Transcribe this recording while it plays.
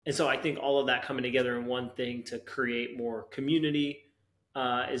And so I think all of that coming together in one thing to create more community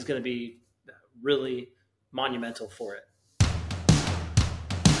is going to be really monumental for it.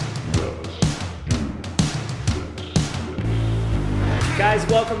 Guys,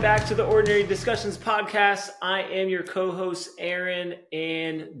 welcome back to the Ordinary Discussions podcast. I am your co-host, Aaron,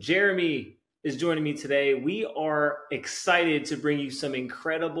 and Jeremy is joining me today. We are excited to bring you some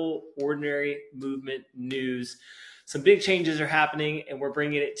incredible Ordinary Movement news. Some big changes are happening, and we're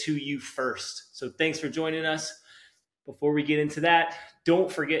bringing it to you first. So thanks for joining us. Before we get into that,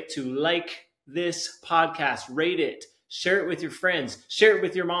 don't forget to like this podcast, rate it, share it with your friends, share it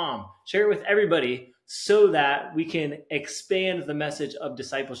with your mom, share it with everybody, so that we can expand the message of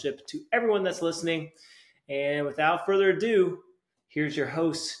discipleship to everyone that's listening. And without further ado, here's your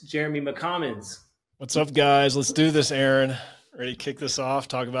host, Jeremy McCommons. What's up, guys? Let's do this, Aaron. Ready to kick this off,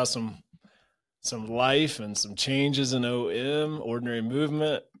 talk about some life and some changes in OM, Ordinary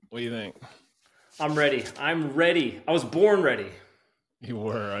Movement. What do you think? I'm ready. I was born ready. You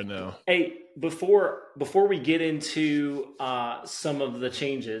were, I know. Hey, before we get into some of the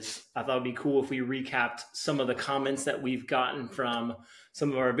changes, I thought it'd be cool if we recapped some of the comments that we've gotten from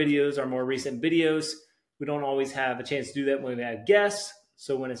some of our videos, our more recent videos. We don't always have a chance to do that when we have guests.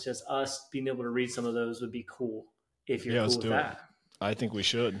 So when it's just us, being able to read some of those would be cool if you're cool with that. I think we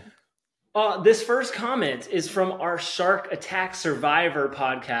should. This first comment is from our Shark Attack Survivor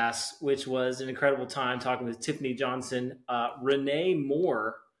podcast, which was an incredible time talking with Tiffany Johnson. Renee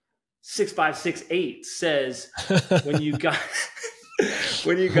Moore, 6568, says, when you got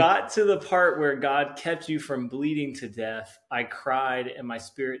to the part where God kept you from bleeding to death, I cried and my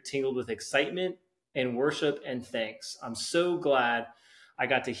spirit tingled with excitement and worship and thanks. I'm so glad I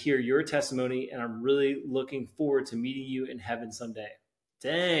got to hear your testimony, and I'm really looking forward to meeting you in heaven someday.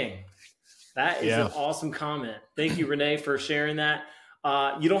 Dang. That is an awesome comment. Thank you, Renee, for sharing that.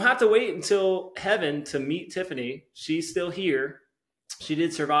 You don't have to wait until heaven to meet Tiffany. She's still here. She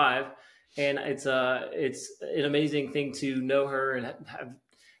did survive, and it's an amazing thing to know her and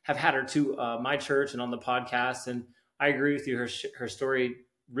have had her to my church and on the podcast. And I agree with you. Her story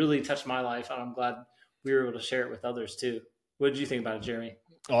really touched my life, and I'm glad we were able to share it with others too. What did you think about it, Jeremy?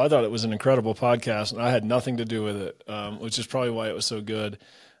 Oh, I thought it was an incredible podcast, and I had nothing to do with it, which is probably why it was so good.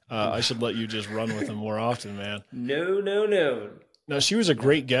 I should let you just run with them more often, man. No. No, she was a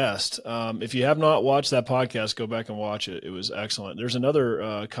great guest. If you have not watched that podcast, go back and watch it. It was excellent. There's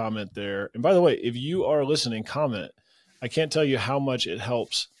another comment there. And by the way, if you are listening, comment. I can't tell you how much it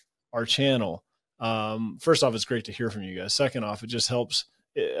helps our channel. First off, it's great to hear from you guys. Second off, it just helps.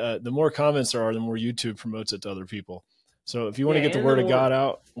 The more comments there are, the more YouTube promotes it to other people. So if you want to get the word of God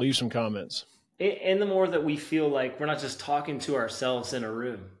out, leave some comments. And the more that we feel like we're not just talking to ourselves in a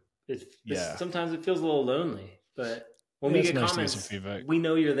room. Sometimes it feels a little lonely, but when we get comments, we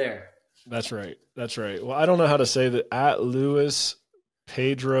know you're there. That's right. Well, I don't know how to say that. At Luis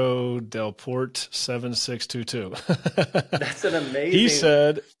Pedro Del Port 7622. That's an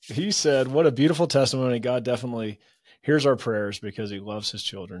amazing. He said, what a beautiful testimony. God definitely hears our prayers because he loves his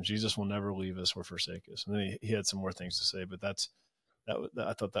children. Jesus will never leave us or forsake us. And then he had some more things to say, but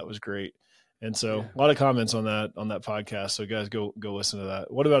I thought that was great. And so a lot of comments on that podcast. So guys, go listen to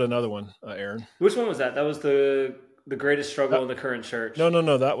that. What about another one, Aaron? Which one was that? That was the greatest struggle in the current church.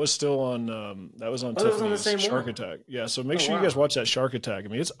 No. That was still on. That was on Tiffany's Shark Attack. Yeah. So make sure you guys watch that Shark Attack. I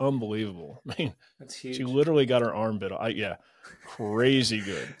mean, it's unbelievable. I mean, that's huge. She literally got her arm bit. Crazy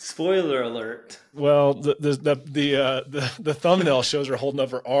good. Spoiler alert. Well, the thumbnail shows her holding up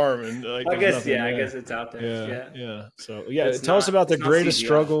her arm, and I guess it's out there. Yeah. So tell us about the greatest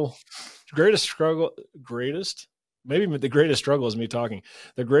struggle. Maybe the greatest struggle is me talking.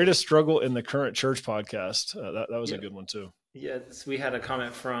 The greatest struggle in the current church podcast. That was a good one too. Yes, we had a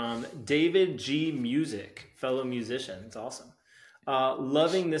comment from David G. Music, fellow musician. It's awesome.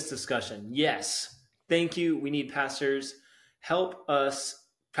 Loving this discussion. Yes. Thank you. We need pastors to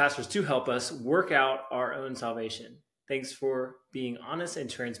help us work out our own salvation. Thanks for being honest and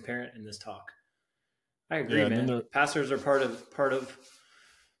transparent in this talk. I agree, man. Pastors are part of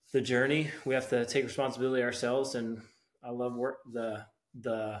the journey. We have to take responsibility ourselves, and I love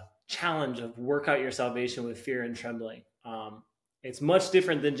the challenge of work out your salvation with fear and trembling. It's much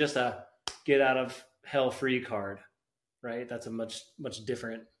different than just a get out of hell free card, right? That's a much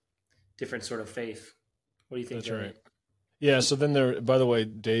different sort of faith. What do you think? That's right. Yeah. So then by the way,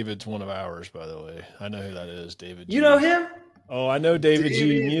 David's one of ours. By the way, I know who that is. David. You know him? Oh, I know David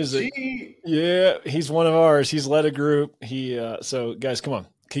G. Music. Yeah, he's one of ours. He's led a group. So guys, come on.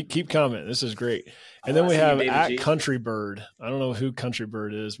 Keep commenting. This is great. And then we have at Country Bird. I don't know who Country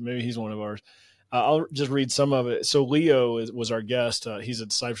Bird is. Maybe he's one of ours. I'll just read some of it. So Leo was our guest. He's a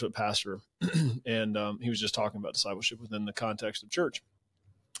discipleship pastor, and he was just talking about discipleship within the context of church.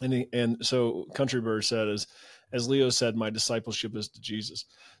 And so Country Bird said, as Leo said, my discipleship is to Jesus.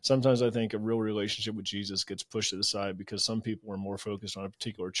 Sometimes I think a real relationship with Jesus gets pushed to the side because some people are more focused on a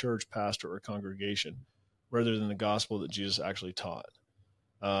particular church, pastor, or congregation rather than the gospel that Jesus actually taught.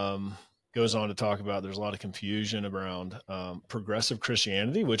 Goes on to talk about there's a lot of confusion around progressive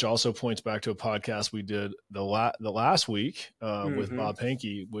Christianity, which also points back to a podcast we did the last week with Bob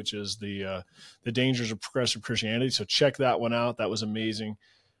Hankey, which is the dangers of progressive Christianity. So check that one out. That was amazing.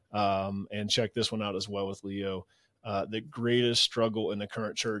 And check this one out as well with Leo. The greatest struggle in the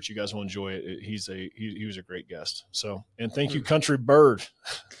current church. You guys will enjoy it. He was a great guest. So, and thank you, Country Bird.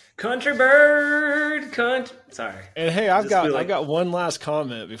 Country Bird, sorry. And hey, I've got one last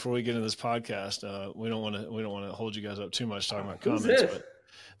comment before we get into this podcast. We don't want to hold you guys up too much talking about comments, but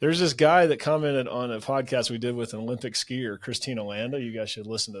there's this guy that commented on a podcast we did with an Olympic skier, Christina Landa. You guys should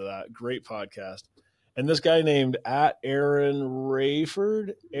listen to that. Great podcast. And this guy named @Aaron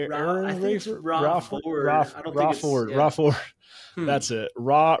Rayford, Rawford. That's it.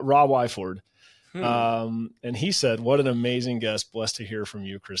 Raw Wyford. And he said, what an amazing guest. Blessed to hear from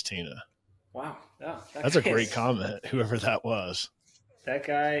you, Christina. Wow. Yeah, that's a great comment, whoever that was. That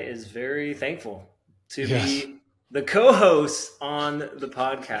guy is very thankful to be the co-host on the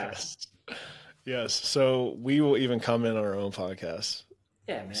podcast. Yes. So we will even comment on our own podcast.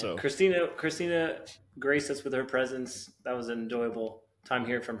 Yeah, man. So Christina graced us with her presence. That was an enjoyable time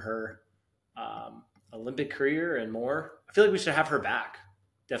hearing from her. Olympic career and more. I feel like we should have her back.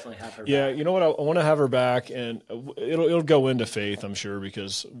 Definitely have her back. Yeah, you know what? I want to have her back, and it'll go into faith, I'm sure,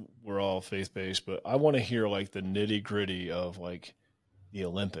 because we're all faith-based, but I want to hear like the nitty-gritty of like the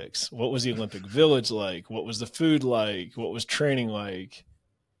Olympics. What was the Olympic Village like? What was the food like? What was training like?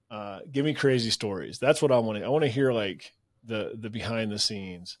 Give me crazy stories. That's what I want to. I want to hear like the behind the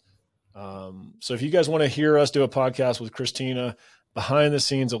scenes. So if you guys want to hear us do a podcast with Christina, behind the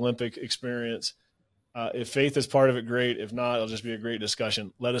scenes Olympic experience, if faith is part of it, great. If not, it'll just be a great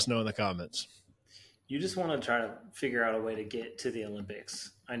discussion. Let us know in the comments. You just want to try to figure out a way to get to the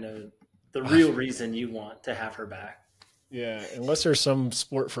Olympics. I know the real reason you want to have her back. Yeah, unless there's some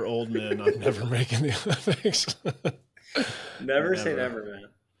sport for old men, I'm never making the Olympics. Never say never, man.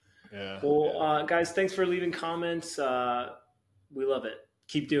 Yeah. Well, guys, thanks for leaving comments. We love it.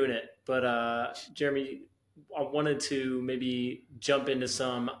 Keep doing it. But Jeremy, I wanted to maybe jump into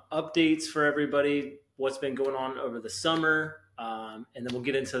some updates for everybody, what's been going on over the summer, and then we'll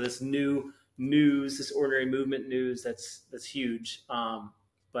get into this new news, this Ordinary Movement news that's huge.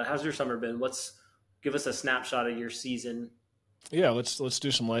 But how's your summer been? Give us a snapshot of your season. Yeah, let's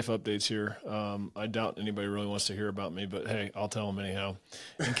do some life updates here. I doubt anybody really wants to hear about me, but hey, I'll tell them anyhow,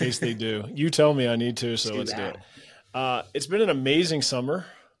 in case they do. You tell me I need to, so let's do it. It's been an amazing summer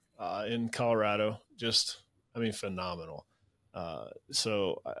in Colorado. Phenomenal.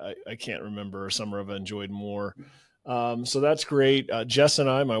 So I can't remember a summer I've enjoyed more. So that's great. Jess and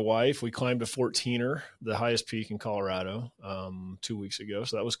I, my wife, we climbed a 14er, the highest peak in Colorado, 2 weeks ago.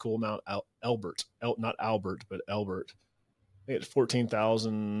 So that was cool. Mount Elbert, not Albert, but Elbert. I think it's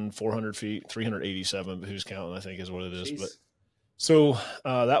 14,400 feet, 387, but who's counting, I think is what it is. Jeez. But so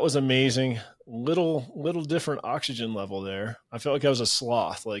that was amazing. Little different oxygen level there. I felt like I was a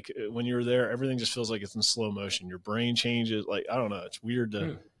sloth. Like when you're there, everything just feels like it's in slow motion. Your brain changes. Like, I don't know. It's weird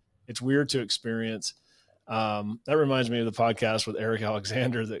to experience. That reminds me of the podcast with Eric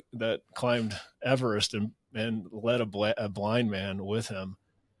Alexander that climbed Everest and led a blind man with him.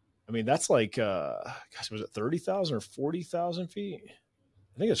 I mean, that's like, was it 30,000 or 40,000 feet?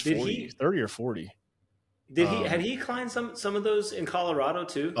 I think it's 30 or 40. Had he climbed some of those in Colorado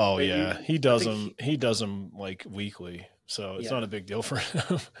too? Oh yeah, he does them. He does them like weekly, so it's not a big deal for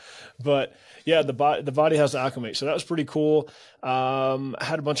him. But yeah, the body has to acclimate. So that was pretty cool. I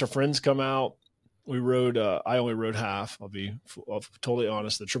had a bunch of friends come out. We rode. I only rode half. I'll be totally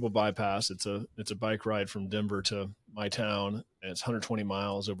honest. The triple bypass. It's a bike ride from Denver to my town, and it's 120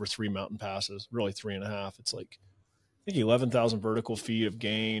 miles over 3 mountain passes. Really 3.5. It's like I think 11,000 vertical feet of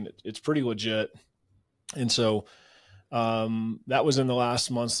gain. It's pretty legit. And so that was in the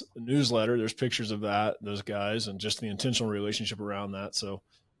last month's newsletter. There's pictures of those guys, and just the intentional relationship around that. So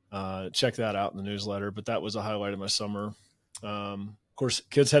check that out in the newsletter. But that was a highlight of my summer. Of course,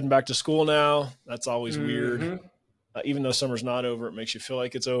 kids heading back to school now. That's always weird. Even though summer's not over, it makes you feel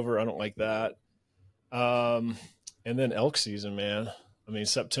like it's over. I don't like that. And then elk season, man. I mean,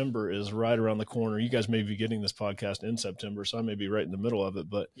 September is right around the corner. You guys may be getting this podcast in September, so I may be right in the middle of it.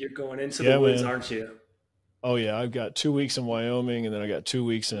 But you're going into the woods, aren't you? Oh yeah, I've got 2 weeks in Wyoming, and then I got 2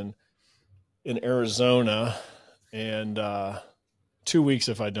 weeks in in Arizona, and 2 weeks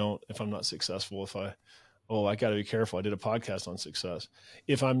if I'm not successful. I got to be careful. I did a podcast on success.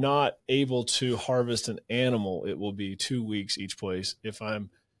 If I'm not able to harvest an animal, it will be 2 weeks each place. If I'm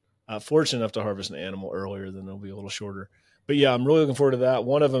fortunate enough to harvest an animal earlier, then it'll be a little shorter. But yeah, I'm really looking forward to that.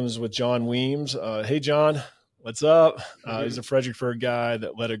 One of them is with John Weems. Hey, John, what's up? He's a Fredericksburg guy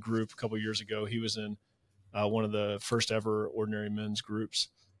that led a group a couple of years ago. He was in one of the first ever Ordinary Men's groups.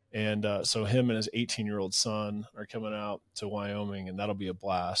 And so him and his 18-year-old son are coming out to Wyoming, and that'll be a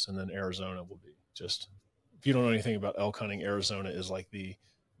blast. And then Arizona will be just, if you don't know anything about elk hunting, Arizona is like the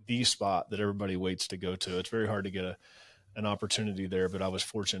spot that everybody waits to go to. It's very hard to get an opportunity there, but I was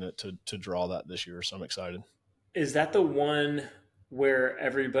fortunate to draw that this year. So I'm excited. Is that the one where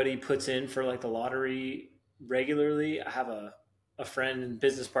everybody puts in for like the lottery regularly? I have a friend and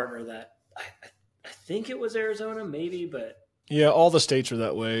business partner that I think it was Arizona, maybe, but yeah, all the states are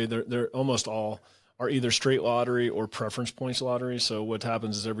that way. They're almost all are either straight lottery or preference points lottery. So what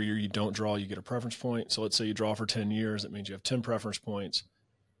happens is every year you don't draw, you get a preference point. So let's say you draw for 10 years, that means you have 10 preference points.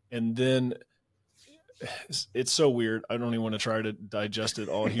 And then it's so weird. I don't even want to try to dissect it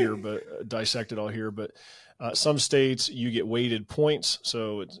all here, but some states you get weighted points.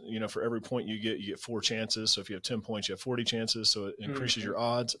 So it's, for every point you get 4 chances. So if you have 10 points, you have 40 chances. So it increases your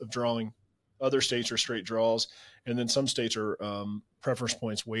odds of drawing. Other states are straight draws. And then some states are preference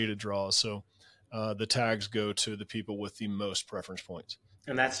points weighted draws. So the tags go to the people with the most preference points.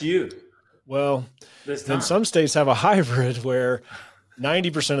 And that's you. Well, then some states have a hybrid where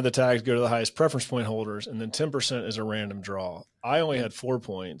 90% of the tags go to the highest preference point holders, and then 10% is a random draw. I only had 4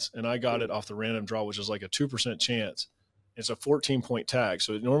 points, and I got it off the random draw, which is like a 2% chance. It's a 14-point tag,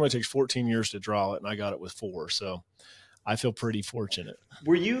 so it normally takes 14 years to draw it, and I got it with 4. So I feel pretty fortunate.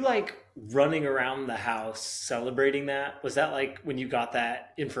 Were you like running around the house celebrating that? Was that like when you got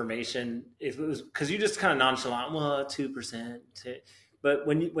that information? If it was because you just kind of nonchalant, 2%. But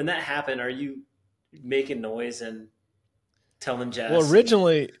when that happened, are you making noise and telling Jess? Well,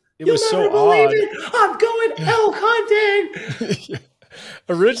 originally it was so odd. I'm going elk hunting.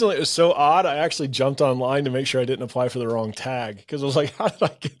 Originally, it was so odd. I actually jumped online to make sure I didn't apply for the wrong tag because I was like, how did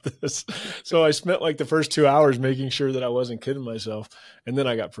I get this? So I spent like the first 2 hours making sure that I wasn't kidding myself. And then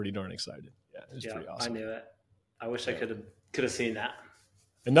I got pretty darn excited. Yeah, it was pretty awesome. I knew it. I wish I could have seen that.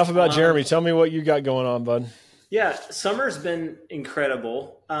 Enough about Jeremy. Tell me what you got going on, bud. Yeah, summer's been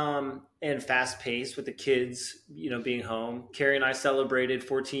incredible and fast paced with the kids, being home. Carrie and I celebrated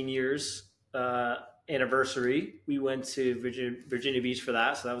 14 years anniversary. We went to Virginia Beach for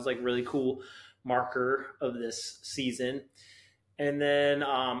that, so that was like really cool marker of this season. And then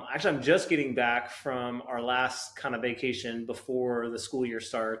actually I'm just getting back from our last kind of vacation before the school year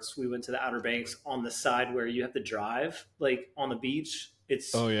starts. We went to the Outer Banks on the side where you have to drive like on the beach.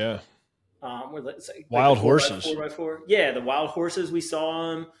 It's wild horses. 4x4. Yeah, the wild horses, we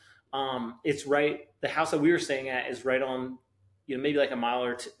saw them. It's right, the house that we were staying at is right on maybe like a mile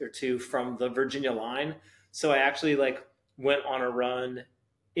or two from the Virginia line. So I actually like went on a run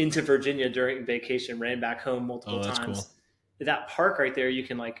into Virginia during vacation, ran back home multiple times. Cool. That park right there, you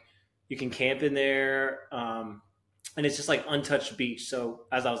can camp in there. And it's just like untouched beach. So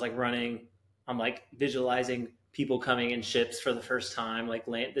as I was like running, I'm like visualizing people coming in ships for the first time, like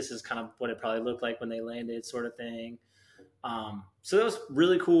this is kind of what it probably looked like when they landed, sort of thing. So that was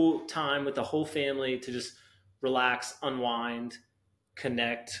really cool time with the whole family to just relax, unwind,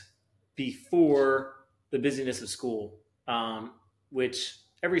 connect before the busyness of school, which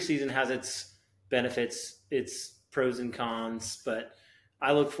every season has its benefits, its pros and cons, but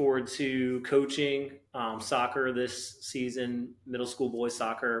I look forward to coaching soccer this season, middle school boys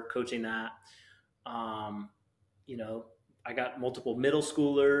soccer, coaching that. I got multiple middle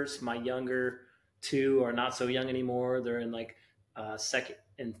schoolers. My younger 2 are not so young anymore. They're in like second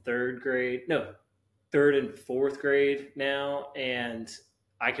and third grade. No, third and fourth grade now. And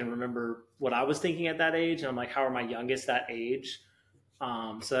I can remember what I was thinking at that age. And I'm like, how are my youngest that age?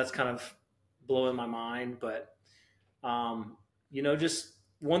 So that's kind of blowing my mind. But, just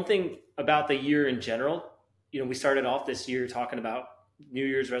one thing about the year in general, we started off this year talking about New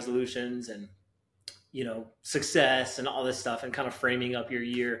Year's resolutions and, success and all this stuff and kind of framing up your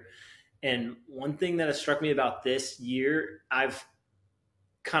year. And one thing that has struck me about this year, I've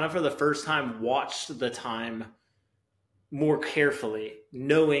kind of for the first time watched the time more carefully,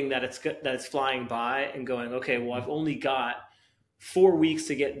 knowing that it's flying by and going, okay, well, I've only got 4 weeks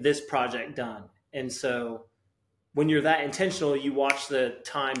to get this project done. And so when you're that intentional, you watch the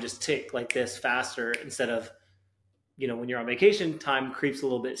time just tick like this faster instead of, when you're on vacation, time creeps a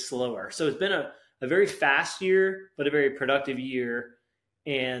little bit slower. So it's been a very fast year, but a very productive year.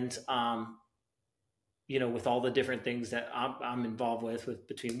 And with all the different things that I'm involved with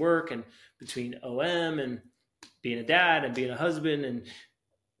between work and between OM and being a dad and being a husband and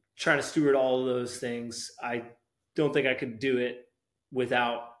trying to steward all of those things, I don't think I could do it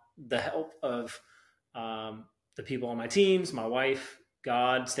without the help of the people on my teams, my wife,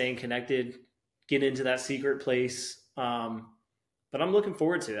 God, staying connected, getting into that secret place. But I'm looking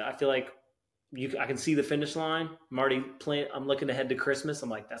forward to it. I feel like I can see the finish line. I'm looking ahead to Christmas. I'm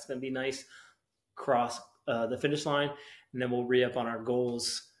like, that's going to be nice. Cross the finish line, and then we'll re-up on our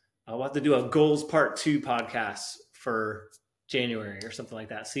goals. We'll have to do a goals part 2 podcast for January or something like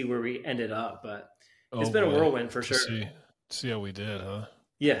that. See where we ended up, but it's been a whirlwind for sure. See how we did, huh?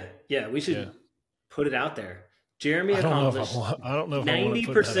 Yeah. We should put it out there. Jeremy accomplished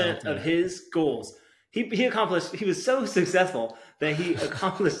 90% of his goals. He accomplished. He was so successful that he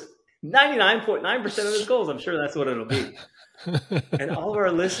accomplished 99.9% of his goals. I'm sure that's what it'll be. And all of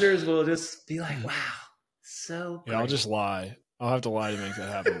our listeners will just be like, wow, so great. Yeah, I'll just lie. I'll have to lie to make that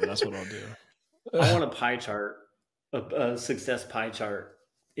happen, but that's what I'll do. I want a pie chart, a success pie chart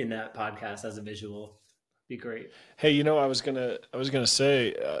in that podcast as a visual. Be great. Hey, I was gonna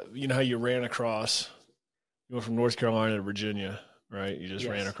say, how you ran across, you went from North Carolina to Virginia, right? You just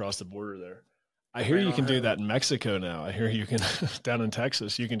ran across the border there. I hear you can do that in Mexico now. I hear you can down in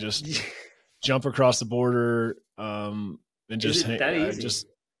Texas. You can just jump across the border and just hang. That easy?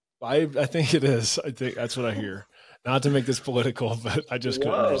 I think it is. I think that's what I hear. Not to make this political, but I just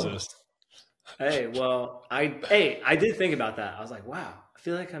couldn't resist. Hey, well, I did think about that. I was like, wow, I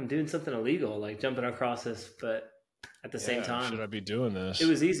feel like I'm doing something illegal, like jumping across this, but at the same time, should I be doing this? It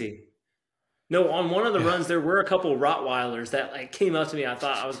was easy. No, on one of the runs, there were a couple Rottweilers that like came up to me. I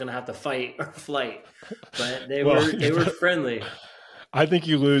thought I was going to have to fight or flight, but they were friendly. I think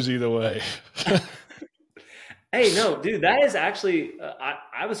you lose either way. Hey, no, dude, that is actually,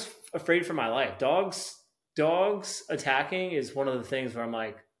 I was afraid for my life. Dogs attacking is one of the things where I'm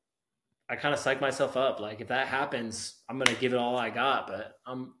like, I kind of psych myself up. Like if that happens, I'm going to give it all I got, but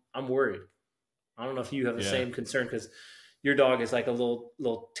I'm worried. I don't know if you have the same concern because your dog is like a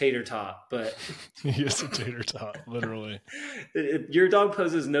little tater tot, but he is a tater tot, literally. Your dog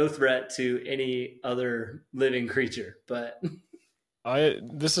poses no threat to any other living creature, but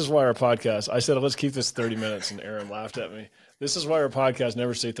this is why our podcast, I said, let's keep this 30 minutes. And Aaron laughed at me. This is why our podcast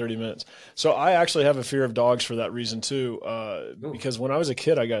never say 30 minutes. So I actually have a fear of dogs for that reason too. Because when I was a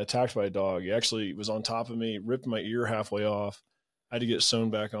kid, I got attacked by a dog. He actually was on top of me, ripped my ear halfway off. I had to get it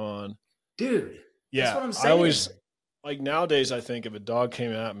sewn back on. Dude. Yeah. That's what I'm saying. I always, like nowadays, I think if a dog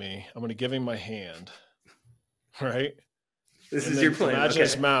came at me, I'm going to give him my hand. Right? This is your plan. Imagine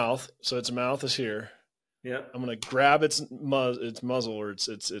its mouth. So its mouth is here. Yeah. I'm going to grab its muzzle or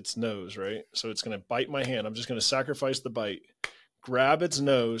its nose, right? So it's going to bite my hand. I'm just going to sacrifice the bite, grab its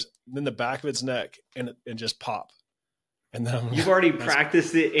nose, then the back of its neck, and just pop. And then you've already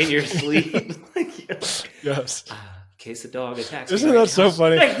practiced it in your sleep. Yes. In case the dog attacks. Isn't that so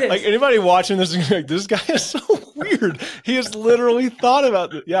funny? Like anybody watching this is like, this guy is so weird. He has literally thought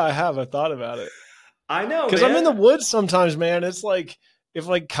about it. Yeah, I have. I thought about it. I know, because I'm in the woods sometimes, man. It's like, if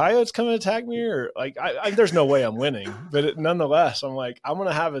like coyotes come and attack me or like, there's no way I'm winning, but nonetheless, I'm like, I'm going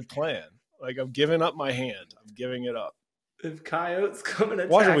to have a plan. Like I'm giving up my hand. I'm giving it up. If coyotes come and attack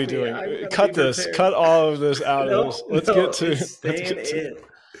me, what are we doing? Cut this. Cut all of this out of this.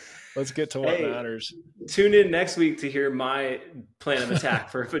 Let's get to what matters. Tune in next week to hear my plan of attack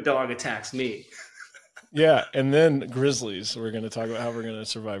for if a dog attacks me. Yeah. And then grizzlies. We're going to talk about how we're going to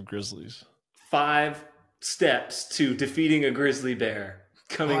survive grizzlies. 5 steps to defeating a grizzly bear.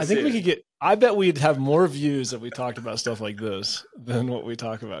 I think we could get, I bet we'd have more views if we talked about stuff like this than what we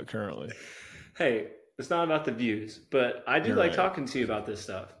talk about currently. Hey, it's not about the views, but I do like talking to you about this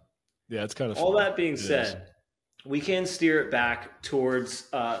stuff. Yeah, it's kind of all fun. That being said, we can steer it back towards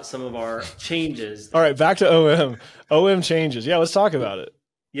some of our changes. All right, back to OM. OM changes. Yeah, let's talk about it.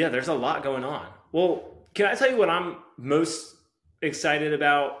 Yeah, there's a lot going on. Well, can I tell you what I'm most excited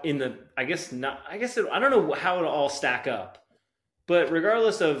about I don't know how it'll all stack up. But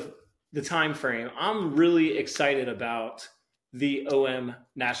regardless of the time frame, I'm really excited about the OM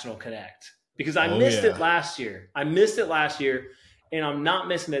National Connect because I missed it last year. And I'm not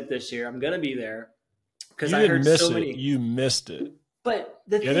missing it this year. I'm going to be there because I heard so many. You missed it. But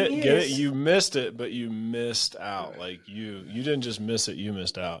the thing is, get it? You missed it, but you missed out. Like you didn't just miss it. You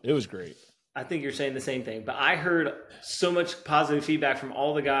missed out. It was great. I think you're saying the same thing, but I heard so much positive feedback from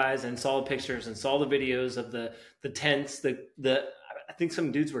all the guys and saw the pictures and saw the videos of the tents, I think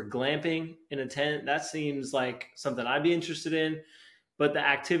some dudes were glamping in a tent. That seems like something I'd be interested in. but the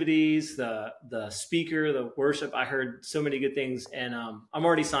activities, the speaker, the worship, I heard so many good things, and I'm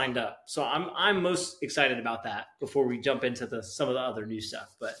already signed up. So I'm most excited about that before we jump into some of the other new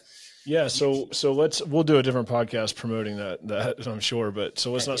stuff. But yeah, so we'll do a different podcast promoting that I'm sure, but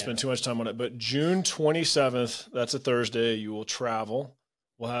so let's not spend too much time on it. But June 27th, that's a Thursday, you will travel.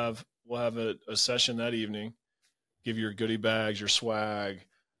 We'll have a session that evening. Give your goodie bags, your swag.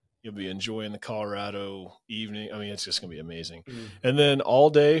 You'll be enjoying the Colorado evening. I mean, it's just going to be amazing. Mm-hmm. And then all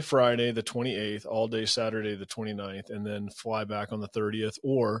day Friday, the 28th, all day Saturday, the 29th, and then fly back on the 30th.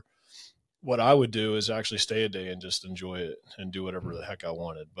 Or what I would do is actually stay a day and just enjoy it and do whatever the heck I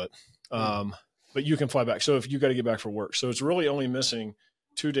wanted. But you can fly back. So if you got to get back for work. So it's really only missing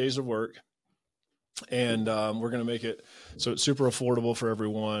 2 days of work. And we're going to make it so it's super affordable for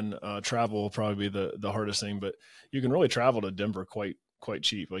everyone. Travel will probably be the hardest thing, but you can really travel to Denver quite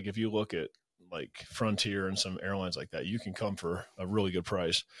cheap. Like if you look at like Frontier and some airlines like that, you can come for a really good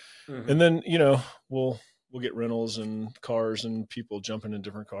price. Mm-hmm. And then, we'll get rentals and cars and people jumping in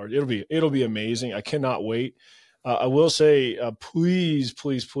different cars. It'll be amazing. I cannot wait. I will say, please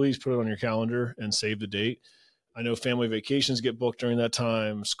put it on your calendar and save the date. I know family vacations get booked during that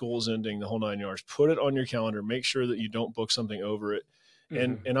time, school's ending, the whole 9 yards. Put it on your calendar. Make sure that you don't book something over it.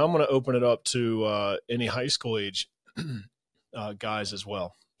 Mm-hmm. And I'm going to open it up to any high school age guys as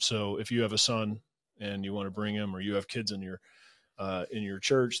well. So if you have a son and you want to bring him, or you have kids in your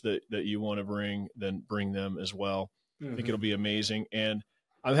church that you want to bring, then bring them as well. Mm-hmm. I think it'll be amazing. And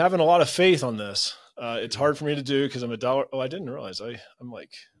I'm having a lot of faith on this. It's hard for me to do because I'm $1. Oh, I didn't realize I'm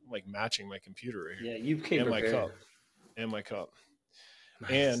like matching my computer right here. Yeah, you came prepared. My cup.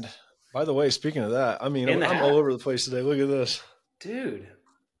 Nice. And by the way, speaking of that, I mean, I'm all over the place today. Look at this. Dude.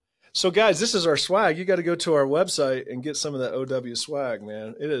 So guys, this is our swag. You got to go to our website and get some of that OW swag,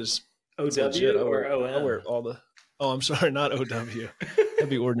 man. It is OW or OM? I wear I'm sorry, not OW. That'd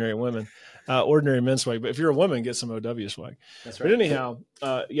be ordinary women. Ordinary men's swag. But if you're a woman, get some OW swag. That's right. But anyhow,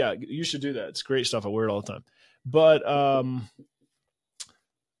 you should do that. It's great stuff. I wear it all the time. But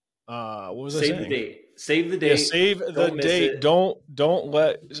what was I saying? Save the date. Yeah, save the date. Don't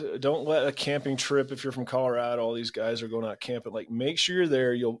let a camping trip. If you're from Colorado, all these guys are going out camping. Like, make sure you're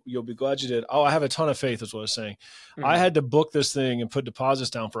there. You'll be glad you did. Oh, I have a ton of faith. Is what I was saying. Mm-hmm. I had to book this thing and put deposits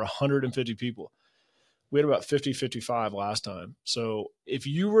down for 150 people. We had about 50, 55 last time. So if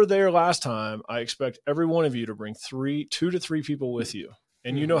you were there last time, I expect every one of you to bring 2 to 3 people with you.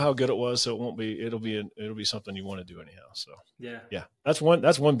 And you know how good it was, so it'll be something you want to do anyhow. So yeah, that's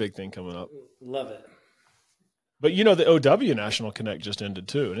one big thing coming up. Love it. But the OW National Connect just ended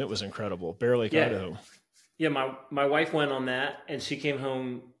too, and it was incredible. Bear Lake, Idaho. Yeah, my wife went on that, and she came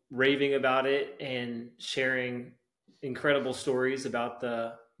home raving about it and sharing incredible stories about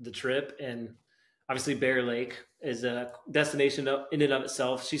the trip. And obviously, Bear Lake is a destination in and of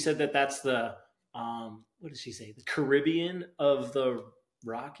itself. She said that's the what did she say? The Caribbean of the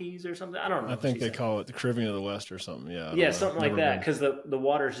Rockies or something. I don't know. I think they call it the Caribbean of the West or something. Yeah, something like that, because the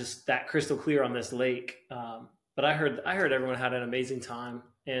water's just that crystal clear on this lake. But I heard everyone had an amazing time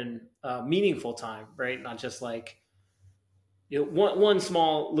and meaningful time, right? Not just like one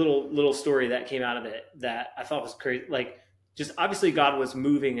small little story that came out of it that I thought was crazy. Like, just obviously God was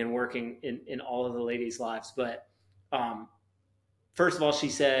moving and working in all of the ladies' lives. But first of all, she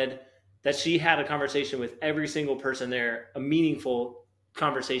said that she had a conversation with every single person there, a meaningful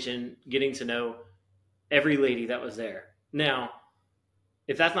conversation, getting to know every lady that was there. Now,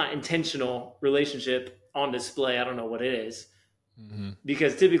 if that's not intentional relationship on display, I don't know what it is. Mm-hmm.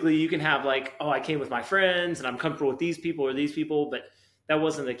 Because typically you can have like, I came with my friends and I'm comfortable with these people or these people, but that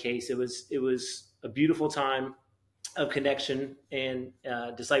wasn't the case. It was a beautiful time of connection and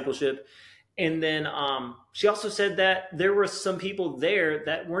discipleship. And then she also said that there were some people there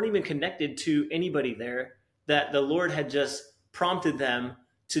that weren't even connected to anybody there, that the Lord had just prompted them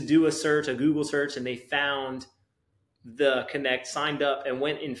to do a Google search, and they found the Connect, signed up, and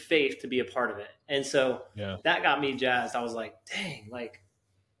went in faith to be a part of it. And so that got me jazzed. I was like, dang, like,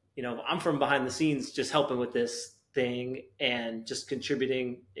 I'm from behind the scenes just helping with this thing and just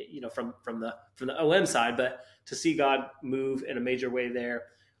contributing, from the OM side, but to see God move in a major way there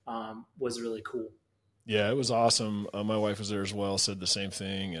was really cool. Yeah, it was awesome. My wife was there as well, said the same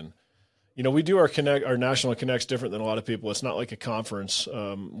thing. And, we do our National Connects different than a lot of people. It's not like a conference.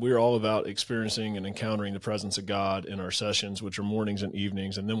 We're all about experiencing and encountering the presence of God in our sessions, which are mornings and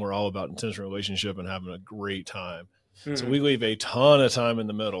evenings. And then we're all about intentional relationship and having a great time. Mm-hmm. So we leave a ton of time in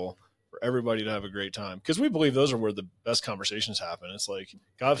the middle for everybody to have a great time, because we believe those are where the best conversations happen. It's like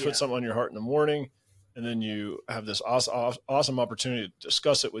God puts something on your heart in the morning, and then you have this awesome opportunity to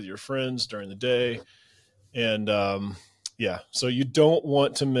discuss it with your friends during the day. And, Yeah. So you don't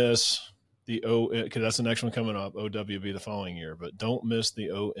want to miss the because that's the next one coming up, OWB the following year, but don't miss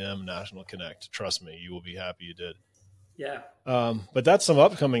the OM National Connect. Trust me, you will be happy you did. Yeah. But that's some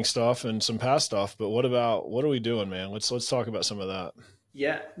upcoming stuff and some past stuff. But what are we doing, man? Let's talk about some of that.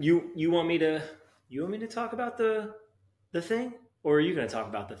 Yeah. You want me to talk about the thing, or are you going to talk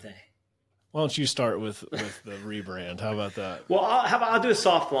about the thing? Why don't you start with the rebrand? How about that? Well, I'll do a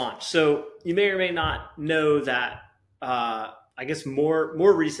soft launch. So you may or may not know that. I guess more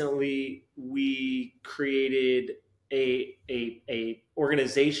recently we created a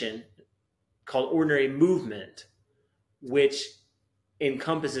organization called Ordinary Movement, which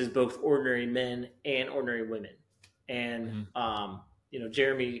encompasses both ordinary men and ordinary women. And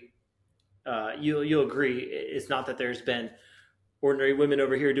Jeremy, you'll agree, it's not that there's been ordinary women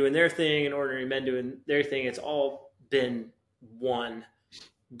over here doing their thing and ordinary men doing their thing. It's all been one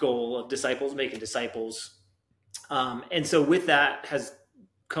goal of disciples making disciples. And so with that has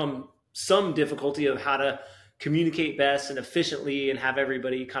come some difficulty of how to communicate best and efficiently and have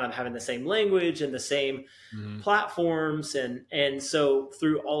everybody kind of having the same language and the same platforms. And so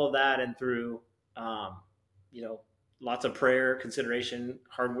through all of that and through, lots of prayer, consideration,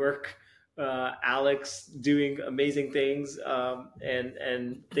 hard work, Alex doing amazing things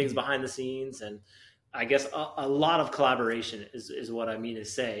and things behind the scenes. And I guess a lot of collaboration is what I mean to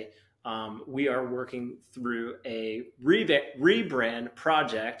say. We are working through a rebrand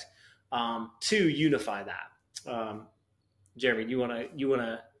project to unify that. Jeremy, you want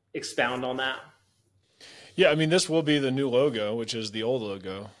to expound on that? Yeah, I mean, this will be the new logo, which is the old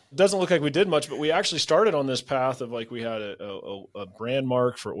logo. It doesn't look like we did much, but we actually started on this path of like we had a brand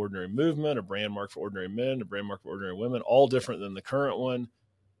mark for Ordinary Movement, a brand mark for Ordinary Men, a brand mark for Ordinary Women, all different than the current one.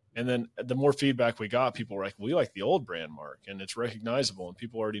 And then the more feedback we got, people were like, we like the old brand mark and it's recognizable and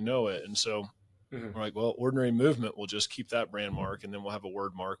people already know it. And so we're like, well, Ordinary Movement will just keep that brand mark and then we'll have a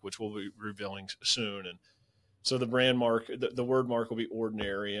word mark, which we'll be revealing soon. And so the brand mark, the word mark will be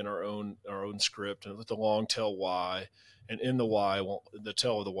ordinary in our own script and with the long tail Y. And in the Y, the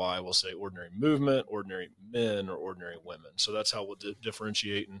tail of the Y will say Ordinary Movement, Ordinary Men, or Ordinary Women. So that's how we'll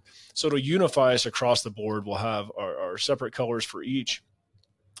differentiate. And so it'll unify us across the board. We'll have our separate colors for each.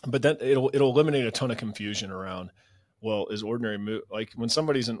 But then it'll eliminate a ton of confusion around, well, is ordinary like when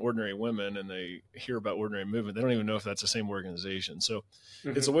somebody's an Ordinary Women and they hear about Ordinary Movement, they don't even know if that's the same organization. So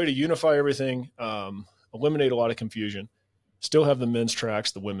it's a way to unify everything, eliminate a lot of confusion, still have the men's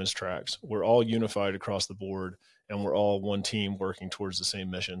tracks, the women's tracks. We're all unified across the board and we're all one team working towards the same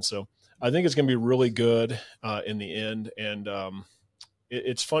mission. So I think it's going to be really good in the end. And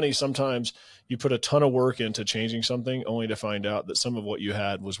it's funny, sometimes you put a ton of work into changing something only to find out that some of what you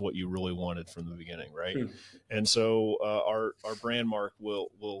had was what you really wanted from the beginning, right? And so our brand mark will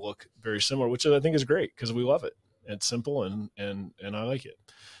look very similar, which I think is great because we love it. It's simple and I like it.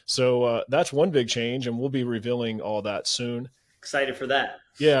 So that's one big change, and we'll be revealing all that soon. Excited for that.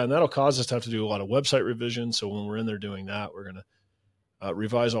 Yeah, and that'll cause us to have to do a lot of website revisions. So when we're in there doing that, we're going to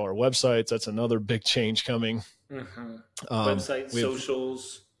revise all our websites. That's another big change coming. Websites,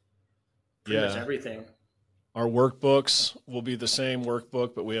 socials, pretty much everything. Our workbooks will be the same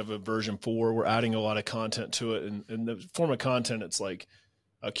workbook, but we have a version 4. We're adding a lot of content to it. And in the form of content, it's like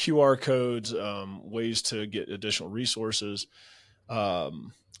QR codes, ways to get additional resources,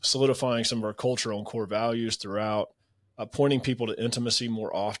 solidifying some of our cultural and core values throughout, pointing people to intimacy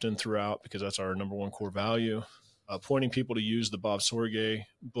more often throughout, because that's our number one core value. Pointing people to use the Bob Sorge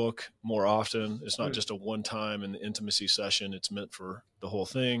book more often. It's not just a one-time in the intimacy session. It's meant for the whole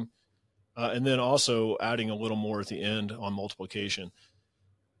thing. And then also adding a little more at the end on multiplication.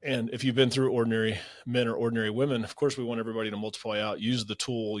 And if you've been through Ordinary Men or Ordinary Women, of course, we want everybody to multiply out, use the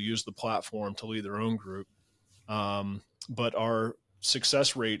tool, use the platform to lead their own group. But our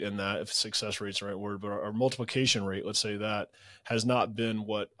success rate in that, if success rate's the right word, but our multiplication rate, let's say that, has not been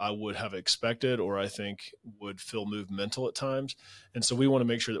what I would have expected or I think would feel movemental at times. And so we want to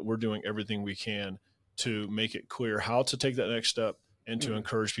make sure that we're doing everything we can to make it clear how to take that next step and to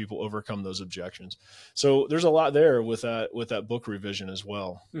encourage people to overcome those objections. So there's a lot there with that book revision as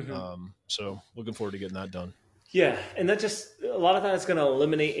well. So looking forward to getting that done. Yeah. And that just, a lot of that is going to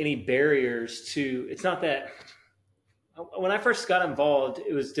eliminate any barriers to, it's not that, when I first got involved,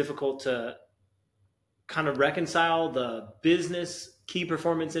 it was difficult to kind of reconcile the business key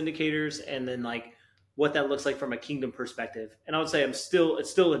performance indicators and then like what that looks like from a kingdom perspective. And I would say it's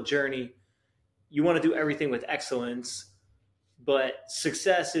still a journey. You want to do everything with excellence, but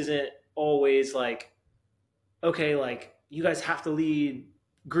success isn't always like, okay, like you guys have to lead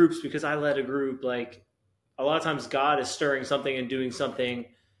groups because I led a group. Like a lot of times God is stirring something and doing something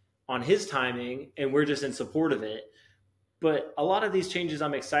on his timing and we're just in support of it. But a lot of these changes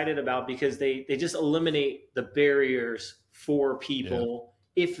I'm excited about because they just eliminate the barriers for people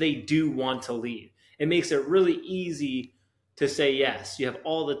if they do want to lead. It makes it really easy to say yes. You have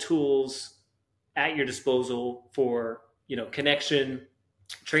all the tools at your disposal for, connection,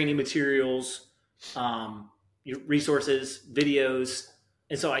 training materials, resources, videos.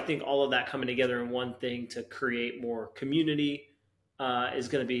 And so I think all of that coming together in one thing to create more community is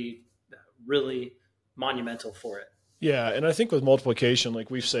going to be really monumental for it. Yeah. And I think with multiplication, like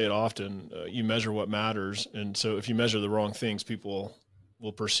we say it often, you measure what matters. And so if you measure the wrong things, people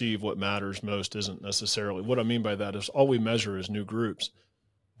will perceive what matters most isn't necessarily. What I mean by that is all we measure is new groups.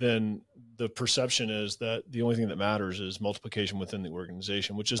 Then the perception is that the only thing that matters is multiplication within the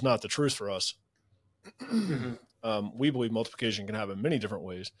organization, which is not the truth for us. We believe multiplication can happen in many different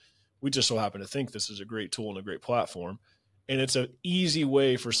ways. We just so happen to think this is a great tool and a great platform. And it's an easy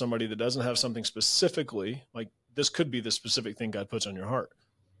way for somebody that doesn't have something specifically, like this could be the specific thing God puts on your heart.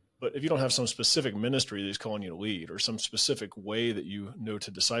 But if you don't have some specific ministry that he's calling you to lead or some specific way that you know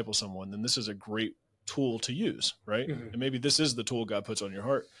to disciple someone, then this is a great tool to use, right? And maybe this is the tool God puts on your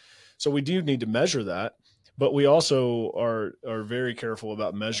heart. So we do need to measure that, but we also are very careful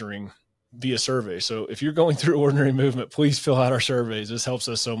about measuring via survey. So if you're going through Ordinary Movement, please fill out our surveys. This helps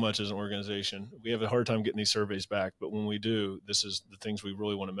us so much as an organization. We have a hard time getting these surveys back, but when we do, this is the things we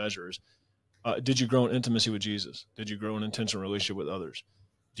really want to measure is, did you grow in intimacy with Jesus? Did you grow in intentional relationship with others?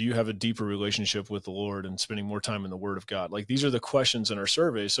 Do you have a deeper relationship with the Lord and spending more time in the Word of God? Like these are the questions in our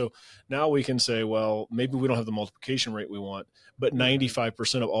survey. So now we can say, well, maybe we don't have the multiplication rate we want, but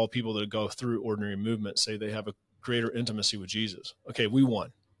 95% of all people that go through Ordinary Movement say they have a greater intimacy with Jesus. Okay, we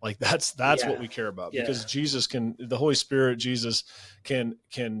won. Like that's what we care about because the Holy Spirit, Jesus can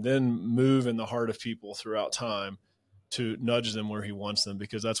then move in the heart of people throughout time to nudge them where he wants them,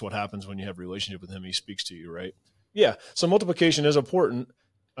 because that's what happens when you have a relationship with him. He speaks to you, right? Yeah. So multiplication is important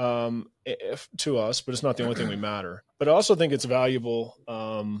to us, but it's not the only thing we matter. But I also think it's valuable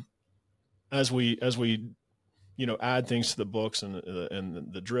as we add things to the books and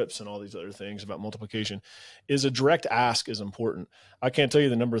the drips and all these other things about multiplication, is a direct ask is important. I can't tell you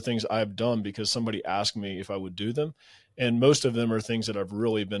the number of things I've done because somebody asked me if I would do them. And most of them are things that I've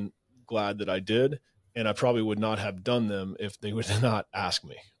really been glad that I did. And I probably would not have done them if they would not ask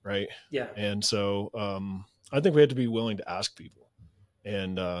me. Right. Yeah. And so I think we have to be willing to ask people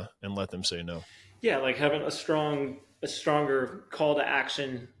and let them say no. Yeah. Like having a stronger call to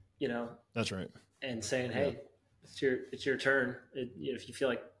action, That's right. And saying, hey, it's your turn. If you feel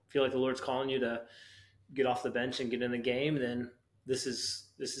like the Lord's calling you to get off the bench and get in the game, then this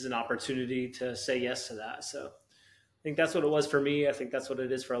is an opportunity to say yes to that. So I think that's what it was for me. I think that's what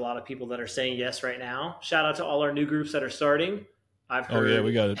it is for a lot of people that are saying yes right now. Shout out to all our new groups that are starting. I've heard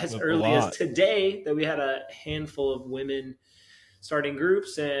we got as early as today that we had a handful of women starting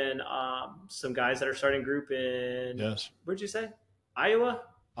groups and some guys that are starting group in, where'd you say?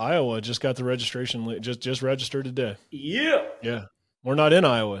 Iowa just got the registration. Just registered today. Yeah. Yeah. We're not in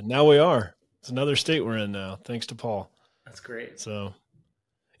Iowa. Now we are. It's another state we're in now, thanks to Paul. That's great. So,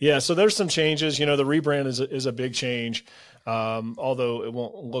 yeah. So there's some changes. The rebrand is a big change, although it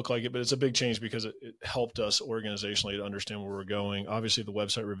won't look like it, but it's a big change because it helped us organizationally to understand where we're going. Obviously, the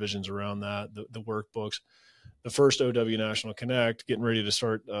website revisions around that, the workbooks, the first OW National Connect, getting ready to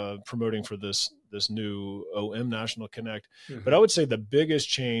start promoting for this new OM National Connect. Mm-hmm. But I would say the biggest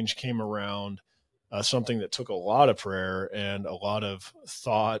change came around something that took a lot of prayer and a lot of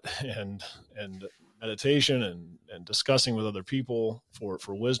thought and meditation and discussing with other people for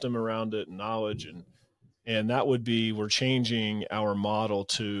wisdom around it and knowledge. And that would be, we're changing our model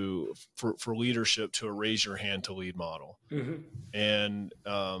for leadership to a raise your hand to lead model. Mm-hmm. And,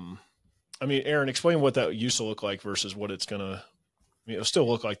 Aaron, explain what that used to look like versus what it's going to, it'll still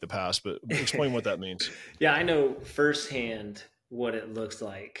look like the past, but explain what that means. Yeah, I know firsthand what it looks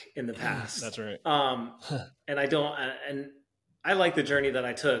like in the past. That's right. And I like the journey that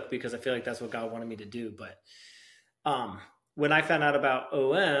I took because I feel like that's what God wanted me to do. But when I found out about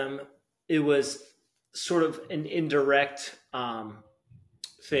OM, it was sort of an indirect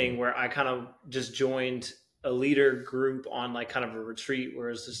thing where I kind of just joined a leader group on like kind of a retreat where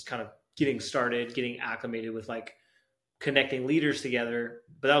it was just kind of getting started, getting acclimated with like connecting leaders together.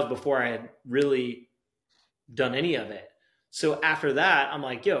 But that was before I had really done any of it. So after that, I'm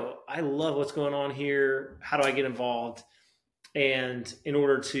like, yo, I love what's going on here. How do I get involved? And in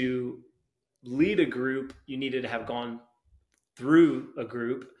order to lead a group, you needed to have gone through a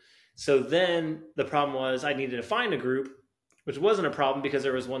group. So then the problem was I needed to find a group, which wasn't a problem because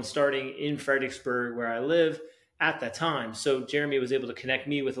there was one starting in Fredericksburg where I live at that time. So Jeremy was able to connect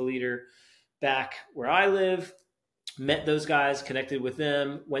me with a leader back where I live. met those guys, connected with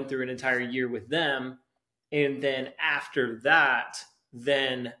them, went through an entire year with them. And then after that,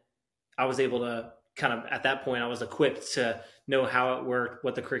 then I was able to kind of, at that point, I was equipped to know how it worked,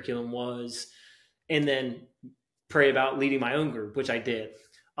 what the curriculum was, and then pray about leading my own group, which I did.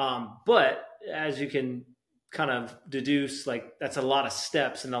 But as you can kind of deduce, like that's a lot of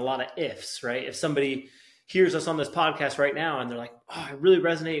steps and a lot of ifs, right? If somebody hears us on this podcast right now and they're like, oh, I really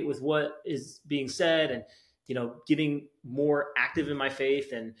resonate with what is being said, and getting more active in my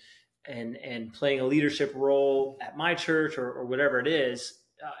faith and playing a leadership role at my church or whatever it is,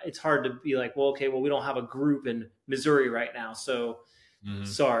 it's hard to be like, well, we don't have a group in Missouri right now, so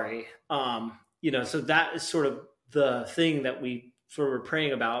sorry. So that is sort of the thing that we sort of were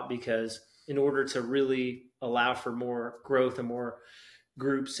praying about, because in order to really allow for more growth and more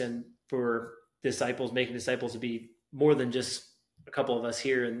groups, and for making disciples to be more than just a couple of us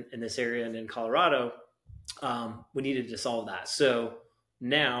here in this area and in Colorado, we needed to solve that. So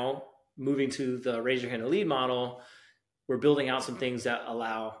now, moving to the Raise Your Hand to Lead model, we're building out some things that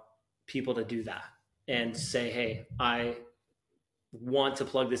allow people to do that and say, hey, I want to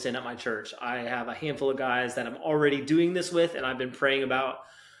plug this in at my church. I have a handful of guys that I'm already doing this with, and I've been praying about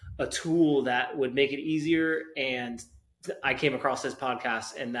a tool that would make it easier. And I came across this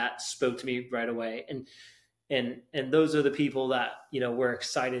podcast, and that spoke to me right away. And those are the people that, we're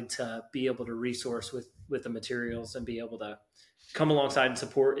excited to be able to resource with the materials and be able to come alongside and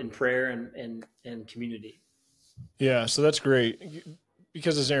support in prayer and community. Yeah. So that's great,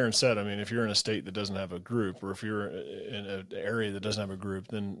 because as Aaron said, I mean, if you're in a state that doesn't have a group, or if you're in an area that doesn't have a group,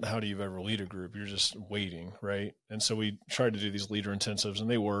 then how do you ever lead a group? You're just waiting. Right. And so we tried to do these leader intensives, and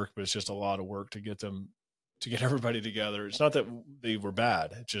they work, but it's just a lot of work to get everybody together. It's not that they were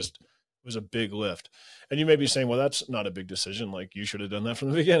bad. It was a big lift. And you may be saying, well, that's not a big decision. Like, you should have done that from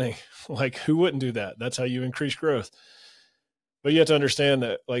the beginning. Like, who wouldn't do that? That's how you increase growth. But you have to understand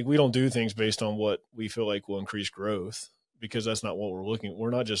that, like, we don't do things based on what we feel like will increase growth, because that's not what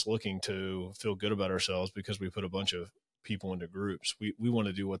we're not just looking to feel good about ourselves because we put a bunch of people into groups. We want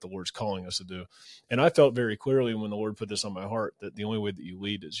to do what the Lord's calling us to do. And I felt very clearly when the Lord put this on my heart that the only way that you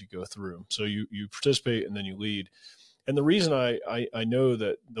lead is you go through. So you participate and then you lead. And the reason I know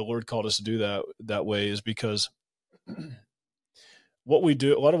that the Lord called us to do that way is because a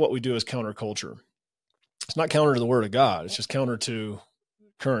lot of what we do is counterculture. It's not counter to the Word of God. It's just counter to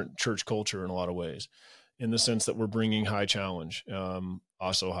current church culture in a lot of ways, in the sense that we're bringing high challenge,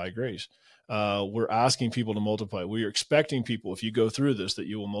 also high grace. We're asking people to multiply. We are expecting people, if you go through this, that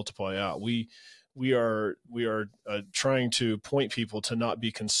you will multiply out. We are trying to point people to not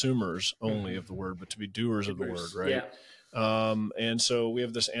be consumers only of the word, but to be doers of the word, right? Yeah. And so we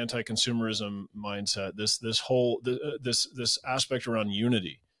have this anti-consumerism mindset, this aspect around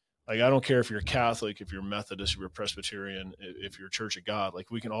unity. Like, I don't care if you're Catholic, if you're Methodist, if you're Presbyterian, if you're Church of God,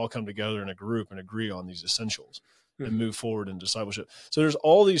 like, we can all come together in a group and agree on these essentials and move forward in discipleship. So there's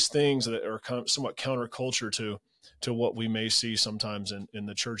all these things that are kind of somewhat counterculture to what we may see sometimes in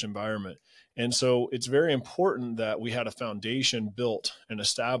the church environment. And so it's very important that we had a foundation built and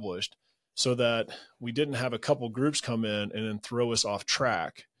established so that we didn't have a couple groups come in and then throw us off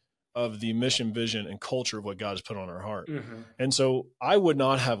track of the mission, vision, and culture of what God has put on our heart. Mm-hmm. And so I would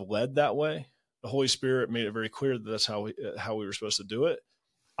not have led that way. The Holy Spirit made it very clear that that's how we were supposed to do it.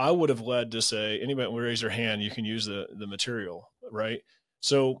 I would have led to say, anybody will raise their hand, you can use the material, right?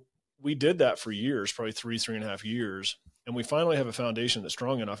 So we did that for years, probably 3.5 years. And we finally have a foundation that's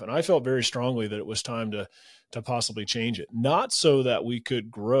strong enough. And I felt very strongly that it was time to possibly change it. Not so that we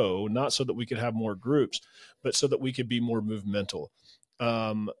could grow, not so that we could have more groups, but so that we could be more movemental.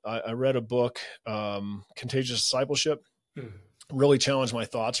 I read a book, Contagious Discipleship, really challenged my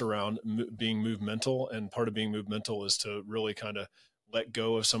thoughts around being movemental. And part of being movemental is to really kind of let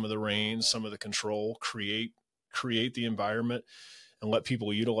go of some of the reins, some of the control, create the environment and let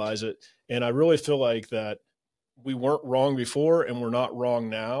people utilize it. And I really feel like that we weren't wrong before and we're not wrong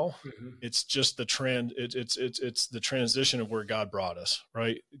now. Mm-hmm. It's just it's the transition of where God brought us,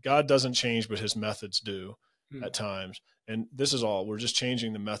 right? God doesn't change, but his methods do at times. And this is all, we're just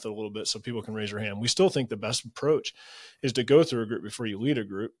changing the method a little bit so people can raise their hand. We still think the best approach is to go through a group before you lead a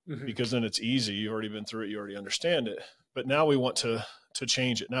group, because then it's easy. You've already been through it. You already understand it. But now we want to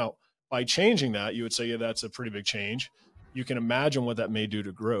change it. Now, by changing that, you would say, yeah, that's a pretty big change. You can imagine what that may do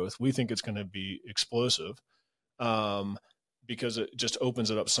to growth. We think it's going to be explosive because it just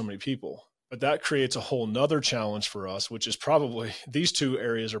opens it up to so many people. But that creates a whole nother challenge for us, which is probably, these two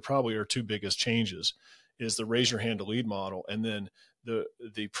areas are probably our two biggest changes, is the Raise Your Hand to Lead model, and then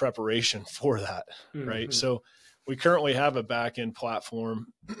the preparation for that, right? So we currently have a back-end platform.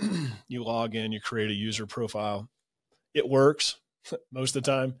 You log in, you create a user profile, It works most of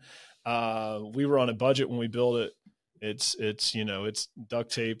the time. We were on a budget when we built it. It's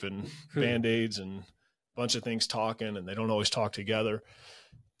duct tape and Band-Aids and a bunch of things talking, and they don't always talk together.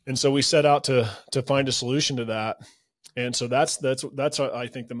 And so we set out to find a solution to that. And so that's I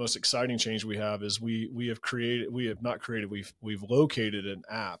think the most exciting change we have is we've located an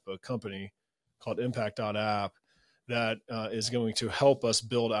app, a company called Impact.app that is going to help us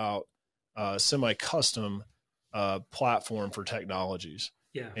build out a semi-custom platform for technologies.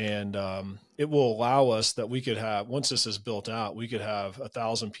 Yeah. And it will allow us that we could have, once this is built out, we could have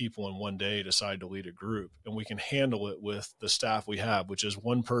 1,000 people in one day decide to lead a group, and we can handle it with the staff we have, which is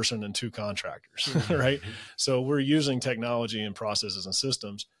one person and 2 contractors, right? So we're using technology and processes and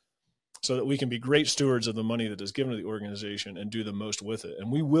systems so that we can be great stewards of the money that is given to the organization and do the most with it.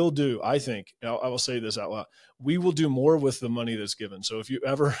 And we will do, I think, I will say this out loud, we will do more with the money that's given. So if you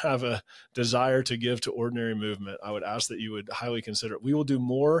ever have a desire to give to Ordinary Movement, I would ask that you would highly consider it. We will do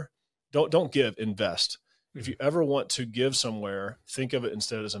more. Don't give, invest. If you ever want to give somewhere, think of it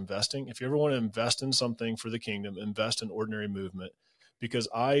instead as investing. If you ever want to invest in something for the kingdom, invest in Ordinary Movement, because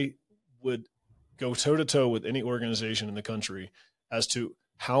I would go toe to toe with any organization in the country as to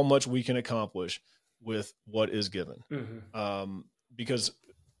how much we can accomplish with what is given. Because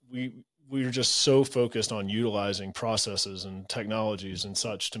we're just so focused on utilizing processes and technologies and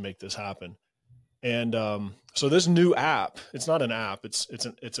such to make this happen. And so this new app, it's not an app,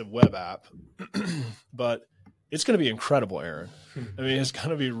 it's a web app, but it's going to be incredible, Aaron. I mean, it's going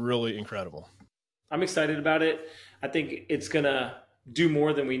to be really incredible. I'm excited about it. I think it's going to do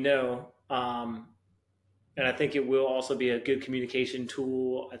more than we know. And I think it will also be a good communication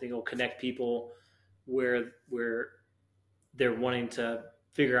tool. I think it will connect people where they're wanting to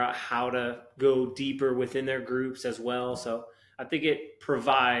figure out how to go deeper within their groups as well. So I think it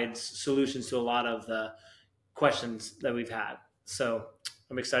provides solutions to a lot of the questions that we've had. So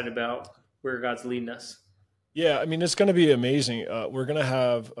I'm excited about where God's leading us. Yeah, I mean, it's going to be amazing. We're going to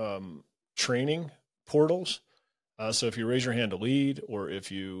have training portals. So if you raise your hand to lead, or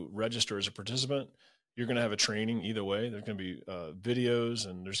if you register as a participant, you're going to have a training either way. There's going to be videos,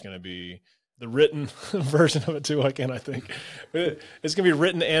 and there's going to be the written version of it too. I think it's going to be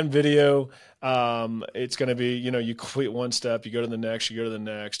written and video. It's going to be, you complete one step, you go to the next, you go to the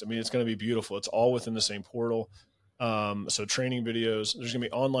next. I mean, it's going to be beautiful. It's all within the same portal. So training videos, there's going to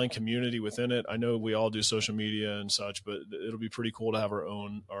be online community within it. I know we all do social media and such, but it'll be pretty cool to have our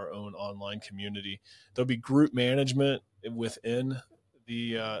own online community. There'll be group management within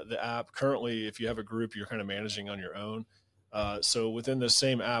the app. Currently, if you have a group, you're kind of managing on your own. So within the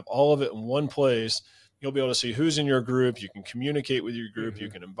same app, all of it in one place, you'll be able to see who's in your group. You can communicate with your group. You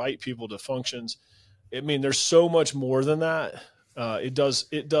can invite people to functions. I mean, there's so much more than that. It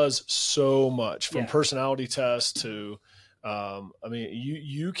does so much, from personality tests to,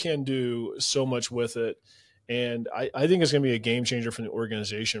 you can do so much with it. And I think it's going to be a game changer for the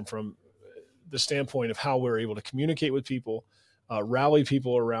organization from the standpoint of how we're able to communicate with people, rally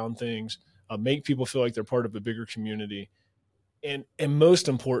people around things, make people feel like they're part of a bigger community. And most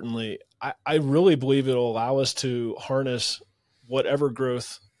importantly, I really believe it'll allow us to harness whatever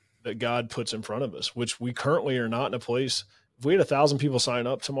growth that God puts in front of us, which we currently are not in a place. If we had 1,000 people sign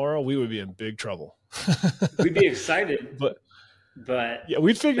up tomorrow, we would be in big trouble. We'd be excited, but yeah,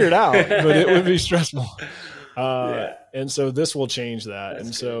 we'd figure it out, but it would be stressful. And so this will change that. That's and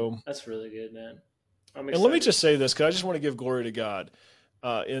good. So that's really good, man. I'm excited. And let me just say this, because I just want to give glory to God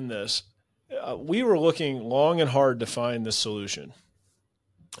in this. We were looking long and hard to find this solution.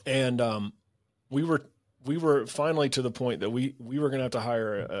 And we were finally to the point that we were going to have to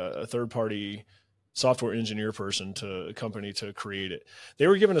hire a third-party software engineer person to a company to create it. They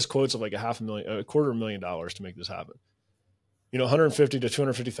were giving us quotes of like $250,000 to make this happen. $150,000 to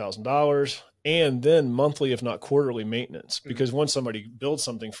 $250,000, and then monthly, if not quarterly, maintenance. Because once somebody builds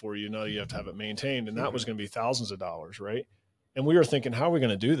something for you, now you have to have it maintained, and that was going to be thousands of dollars, right? And we were thinking, how are we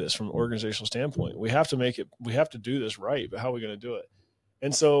going to do this from an organizational standpoint? We have to do this right, but how are we going to do it?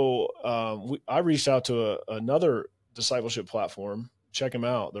 And so I reached out to another discipleship platform. Check them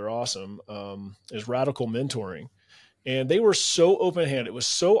out. They're awesome. Is Radical Mentoring. And they were so open-handed. It was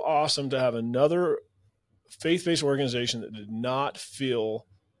so awesome to have another faith-based organization that did not feel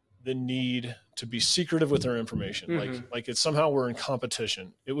the need to be secretive with their information. Mm-hmm. Like it's somehow we're in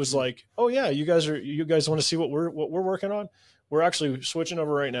competition. It was like, oh yeah, you guys want to see what we're working on? We're actually switching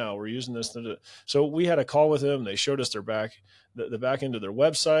over right now. We're using this. So we had a call with them. They showed us the back end of their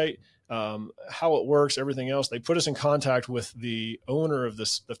website, how it works, everything else. They put us in contact with the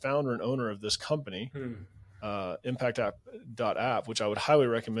founder and owner of this company, Impact.app, which I would highly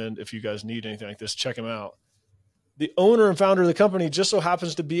recommend if you guys need anything like this, check them out. the owner and founder of the company just so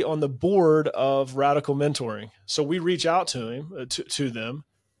happens to be on the board of Radical Mentoring. So we reach out to him, to them.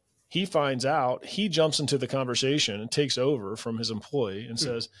 He finds out, he jumps into the conversation and takes over from his employee and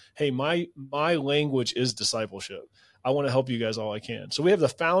says, hey, my language is discipleship. I want to help you guys all I can. So we have the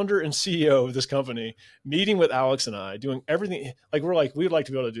founder and CEO of this company meeting with Alex and I, doing everything. Like, we're like, we'd like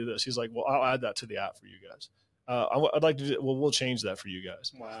to be able to do this. He's like, well, I'll add that to the app for you guys. I'd like to do, well, we'll change that for you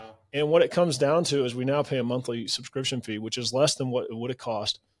guys. Wow. And what it comes down to is we now pay a monthly subscription fee, which is less than what it would have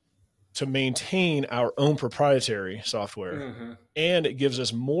cost to maintain our own proprietary software. Mm-hmm. And it gives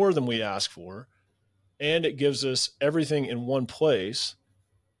us more than we ask for. And it gives us everything in one place.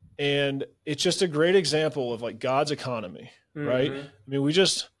 And it's just a great example of like God's economy, mm-hmm. right? I mean, we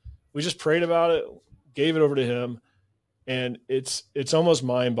just prayed about it, gave it over to him. And it's almost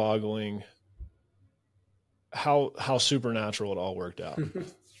mind-boggling how supernatural it all worked out.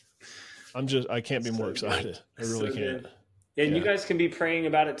 I can't be more excited. I really can't. And you guys can be praying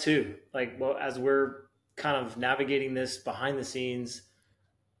about it too. Like, well, as we're kind of navigating this behind the scenes,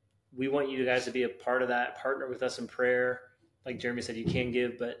 we want you guys to be a part of that, partner with us in prayer. Like Jeremy said, you can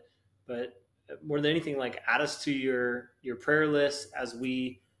give, but more than anything, like add us to your prayer list as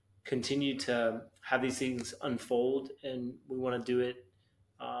we continue to have these things unfold. And we want to do it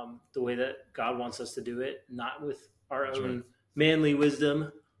the way that God wants us to do it, not with our own manly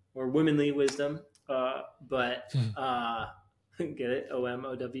wisdom or womanly wisdom, but get it?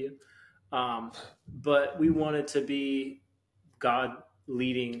 OMOW. But we want it to be God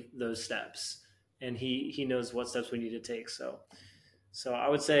leading those steps, and he knows what steps we need to take. So I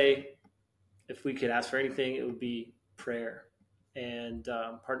would say if we could ask for anything, it would be prayer and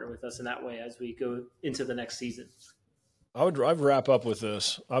partner with us in that way as we go into the next season. I'd wrap up with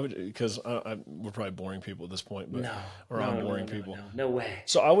this. Because we're probably boring people at this point, but I'm boring people. No way.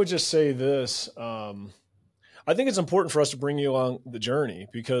 So I would just say this. I think it's important for us to bring you along the journey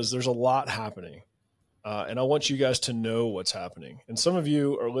because there's a lot happening. And I want you guys to know what's happening. And some of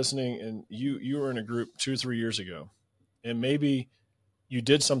you are listening and you were in a group 2 or 3 years ago, and maybe you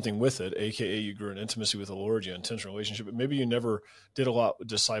did something with it, AKA you grew in intimacy with the Lord, you had an intentional relationship, but maybe you never did a lot of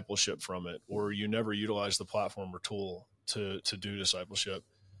discipleship from it, or you never utilized the platform or tool to do discipleship.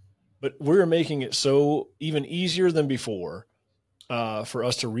 But we're making it so even easier than before for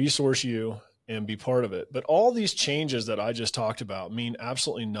us to resource you and be part of it. But all these changes that I just talked about mean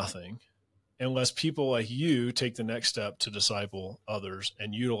absolutely nothing unless people like you take the next step to disciple others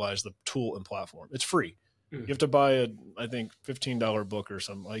and utilize the tool and platform. It's free. You have to buy I think $15 book or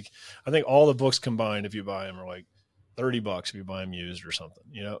something. Like, I think all the books combined, if you buy them, are like $30 if you buy them used or something.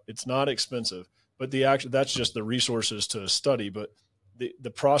 You know, it's not expensive, but that's just the resources to study. But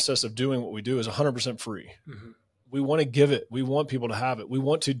the process of doing what we do is 100% free. Mm-hmm. We want to give it. We want people to have it. We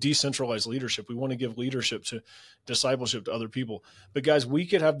want to decentralize leadership. We want to give leadership to discipleship to other people. But guys, we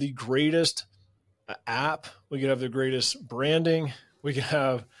could have the greatest app. We could have the greatest branding. We could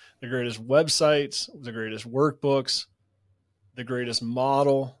have the greatest websites, the greatest workbooks, the greatest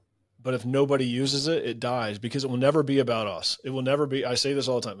model. But if nobody uses it, it dies because it will never be about us. It will never be, I say this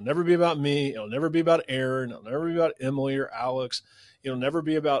all the time, it'll never be about me. It'll never be about Aaron. It'll never be about Emily or Alex. It'll never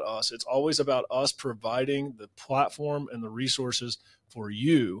be about us. It's always about us providing the platform and the resources for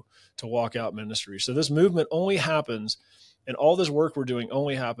you to walk out ministry. So this movement only happens, and all this work we're doing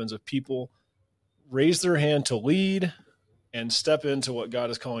only happens if people raise their hand to lead and step into what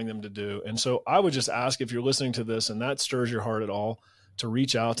God is calling them to do. And so I would just ask, if you're listening to this and that stirs your heart at all, to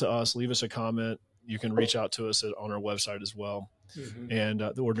reach out to us, leave us a comment. You can reach out to us on our website as well, and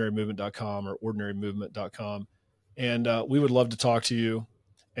theordinarymovement.com or ordinarymovement.com. And we would love to talk to you.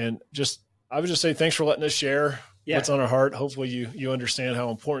 And I would just say thanks for letting us share what's on our heart. Hopefully you understand how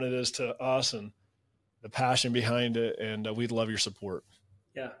important it is to us and the passion behind it. And we'd love your support.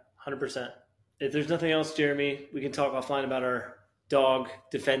 Yeah, 100%. If there's nothing else, Jeremy, we can talk offline about our dog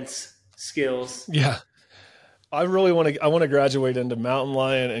defense skills. Yeah. I really want to graduate into mountain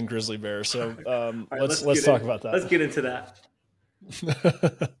lion and grizzly bear. So right, let's talk about that. Let's get into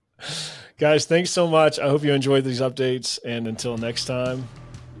that. Guys, thanks so much. I hope you enjoyed these updates. And until next time,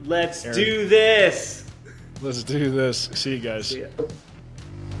 let's do this. Let's do this. See you guys. See ya.